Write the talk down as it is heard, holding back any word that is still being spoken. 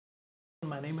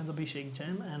my name is Abhishek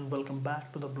Jain and welcome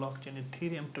back to the Blockchain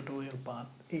Ethereum tutorial part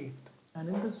 8. And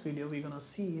in this video, we're gonna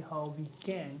see how we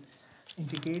can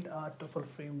integrate our Truffle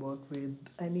framework with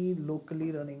any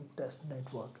locally running test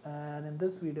network. And in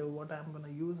this video, what I'm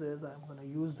gonna use is I'm gonna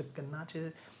use the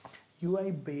Ganache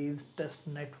UI based test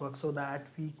network so that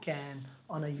we can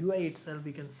on a UI itself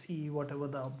we can see whatever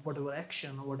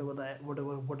action or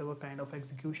whatever kind of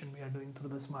execution we are doing through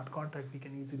the smart contract. We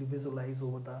can easily visualize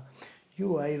over the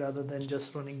UI rather than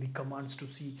just running the commands to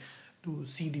see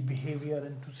the behavior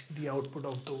and to see the output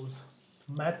of those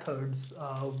methods,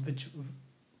 which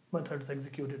methods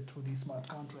executed through the smart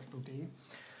contract. Okay,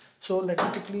 so let me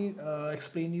quickly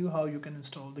explain you how you can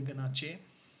install the Ganache.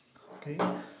 Okay,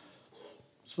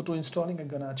 so to installing a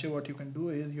Ganache, what you can do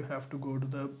is you have to go to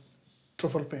the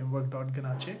Truffle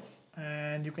Framework.Ganache,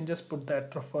 and you can just put that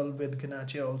Truffle with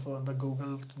Ganache also on the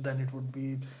Google. Then it would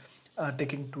be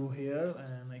taking to here,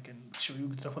 and I can show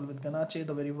you Truffle with Ganache.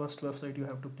 The very first website you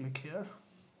have to click here.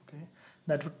 Okay,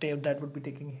 that would be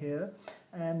taking here,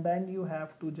 and then you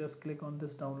have to just click on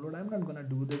this download. I'm not gonna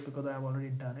do this because I have already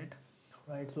done it.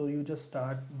 Right, so you just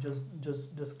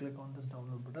click on this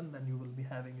download button, then you will be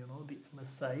having the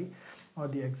MSI or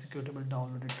the executable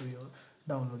downloaded to your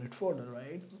downloaded folder,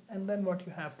 right? And then what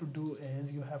you have to do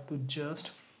is you have to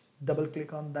just double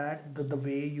click on that the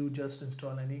way you just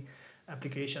install any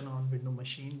application on Windows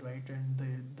machine, right?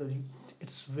 And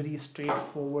it's very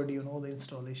straightforward, the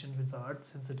installation wizard.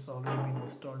 Since it's already been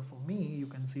installed for me, you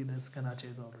can see this Ganache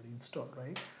is already installed,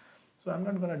 right? So I'm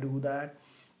not gonna do that.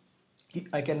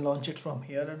 I can launch it from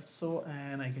here also,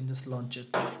 and I can just launch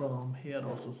it from here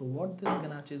also. So what this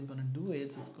Ganache is going to do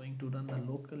is it's going to run the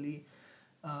locally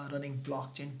running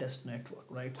blockchain test network,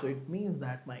 right? So it means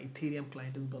that my Ethereum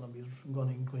client is going to be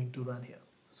going to run here.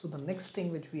 So the next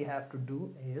thing which we have to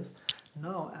do is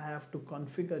now I have to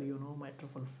configure my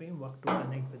Truffle framework to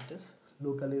connect with this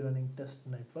locally running test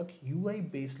network, UI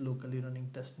based locally running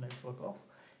test network of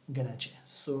Ganache.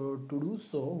 So to do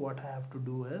so, what I have to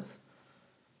do is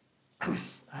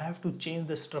I have to change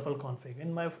this Truffle config.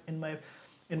 In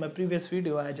my previous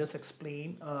video, I just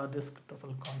explained this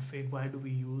Truffle config, why do we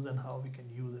use and how we can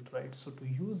use it, right? So to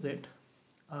use it,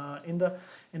 in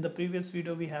the previous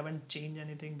video we haven't changed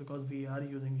anything because we are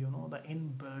using the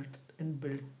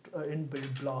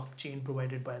inbuilt blockchain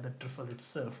provided by the Truffle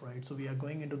itself, right? So we are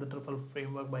going into the Truffle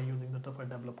framework by using the Truffle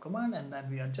develop command, and then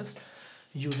we are just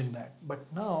using that.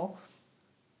 But now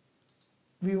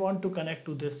we want to connect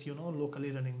to this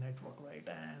locally running network, right?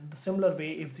 And the similar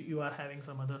way, if you are having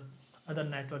some other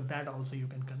network, that also you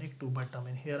can connect to, but I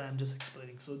mean here I'm just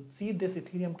explaining. So see, this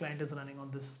Ethereum client is running on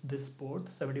this port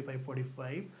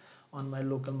 7545 on my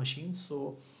local machine.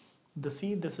 So this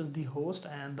is the host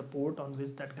and the port on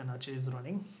which that Ganache is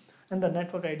running, and the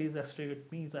network ID is actually,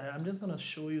 it means I'm just going to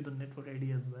show you the network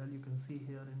ID as well. You can see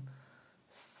here in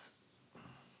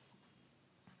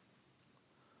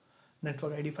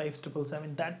network ID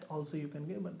 5777, that also you can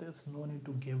give, but there's no need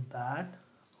to give that.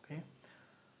 Okay,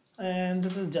 and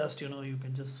this is just you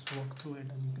can just walk through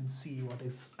it and you can see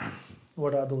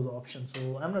what are those options.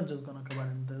 So I'm not just gonna cover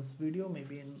in this video,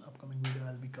 maybe in upcoming video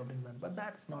I'll be covering that, but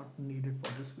that's not needed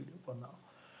for this video for now,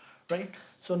 right?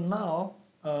 So now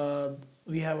I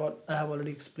have already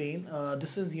explained,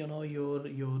 this is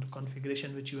your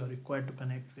configuration which you are required to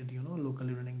connect with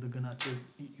locally running the Ganache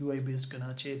UI based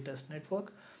Ganache test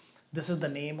network. This is the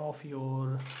name of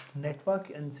your network,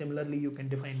 and similarly you can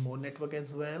define more network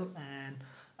as well.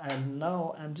 And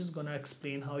now I'm just gonna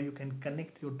explain how you can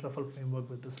connect your Truffle framework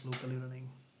with this locally running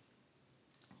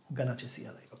Ganache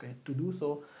CLI. Okay, to do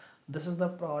so, this is the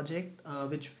project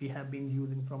which we have been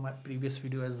using from my previous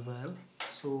video as well.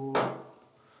 So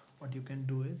what you can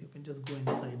do is you can just go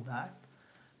inside that.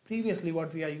 Previously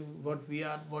what we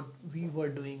were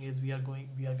doing is we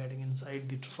are getting inside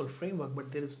the Truffle framework,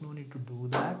 but there is no need to do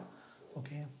that.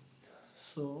 Okay,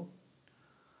 so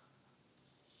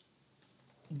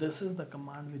this is the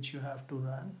command which you have to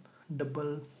run.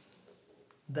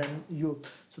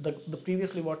 So the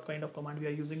previously what kind of command we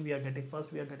are using, we are getting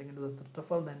into the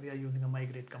Truffle, then we are using a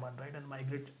migrate command, right? And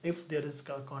migrate, if there is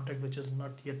a contract which is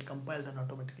not yet compiled, then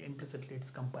automatically implicitly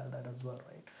it's compiled that as well,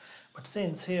 right? But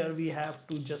since here we have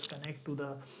to just connect to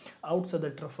the outside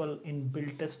the Truffle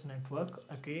inbuilt test network,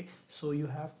 okay, so you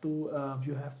have to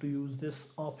use this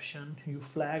option, you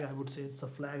flag, I would say it's a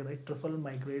flag, right? Truffle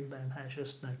migrate then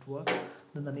hashes network,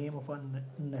 then the name of our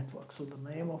network. So the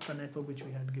name of the network which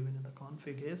we had given in the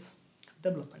config is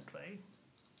development, right?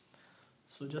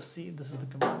 So just see, this is the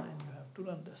command and you have to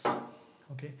run this.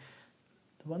 Okay,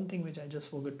 the one thing which I just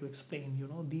forgot to explain,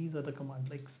 these are the commands,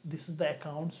 like this is the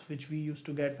accounts which we used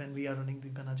to get when we are running the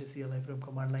Ganache CLI from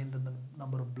command line, then the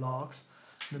number of blocks,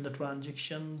 then the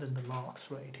transaction, then the logs,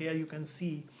 right? Here you can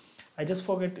see, I just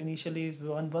forget initially,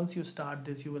 once you start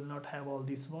this, you will not have all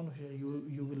these one here.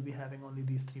 You will be having only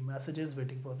these 3 messages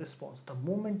waiting for response. The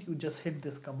moment you just hit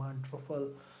this command, truffle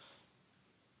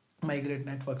migrate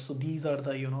network, so these are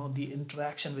the the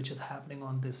interaction which is happening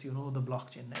on this the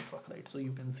blockchain network, right? So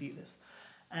you can see this,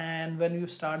 and when you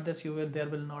start this, there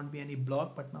will not be any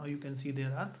block, but now you can see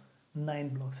there are 9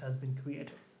 blocks has been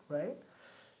created, right?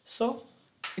 So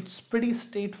it's pretty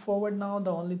straightforward. Now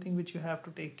the only thing which you have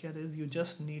to take care is you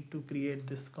just need to create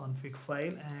this config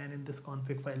file, and in this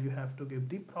config file you have to give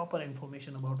the proper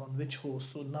information about on which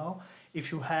host. So now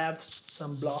if you have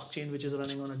some blockchain which is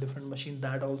running on a different machine,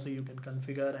 that also you can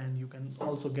configure, and you can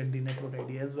also get the network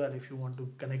ID as well if you want to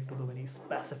connect to the very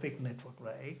specific network,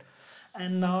 right?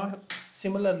 And now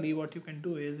similarly what you can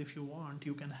do is, if you want,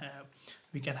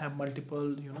 we can have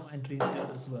multiple entries here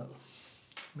as well.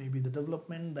 Maybe the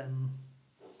development, then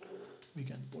we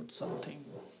can put something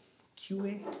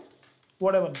QA,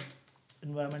 whatever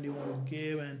environment you want to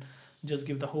give, and just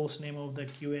give the host name of the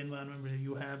QA environment where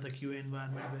you have the QA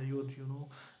environment where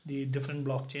the different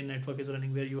blockchain network is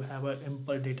running, where you have a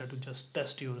import data to just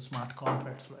test your smart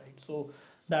contracts, right? So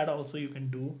that also you can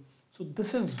do. So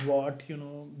this is what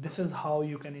this is how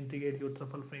you can integrate your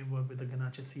Truffle framework with the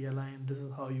Ganache CLI, and this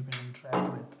is how you can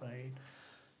interact with, right?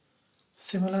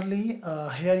 Similarly,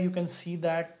 here you can see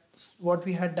that what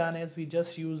we had done is we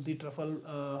just use the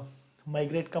Truffle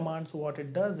migrate command. So what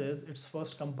it does is it's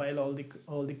first compile all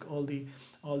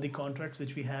the contracts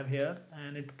which we have here,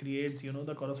 and it creates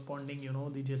the corresponding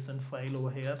the JSON file over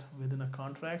here within a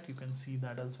contract. You can see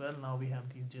that as well. Now we have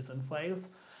these JSON files,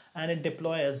 and it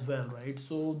deploy as well, right?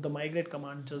 So the migrate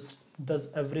command just does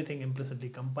everything implicitly,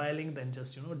 compiling, then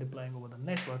just deploying over the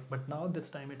network. But now this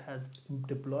time it has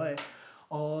deploy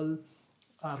all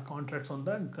our contracts on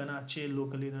the Ganache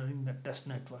locally running the test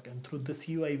network, and through this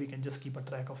UI we can just keep a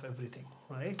track of everything,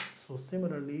 right? So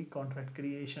similarly, contract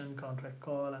creation, contract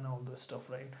call, and all this stuff,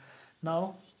 right?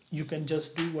 Now you can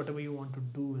just do whatever you want to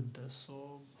do with this.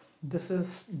 So this is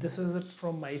it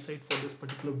from my side for this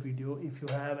particular video. If you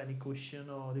have any question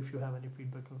or if you have any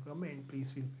feedback or comment, please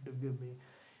feel free to give me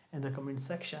in the comment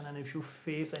section. And if you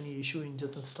face any issue in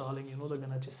just installing the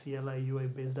Ganache CLI UI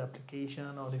based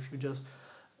application, or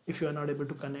if you are not able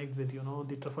to connect with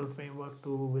the Truffle framework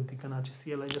with the Ganache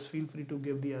CLI, just feel free to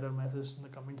give the error message in the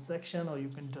comment section, or you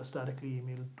can just directly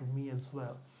email to me as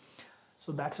well.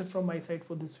 So that's it from my side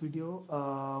for this video.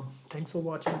 Thanks for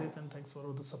watching this, and thanks for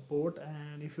all the support.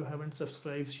 And if you haven't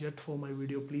subscribed yet for my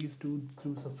video, please do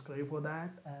subscribe for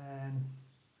that, and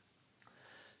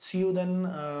see you then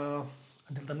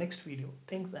until the next video.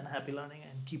 Thanks, and happy learning,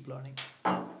 and keep learning.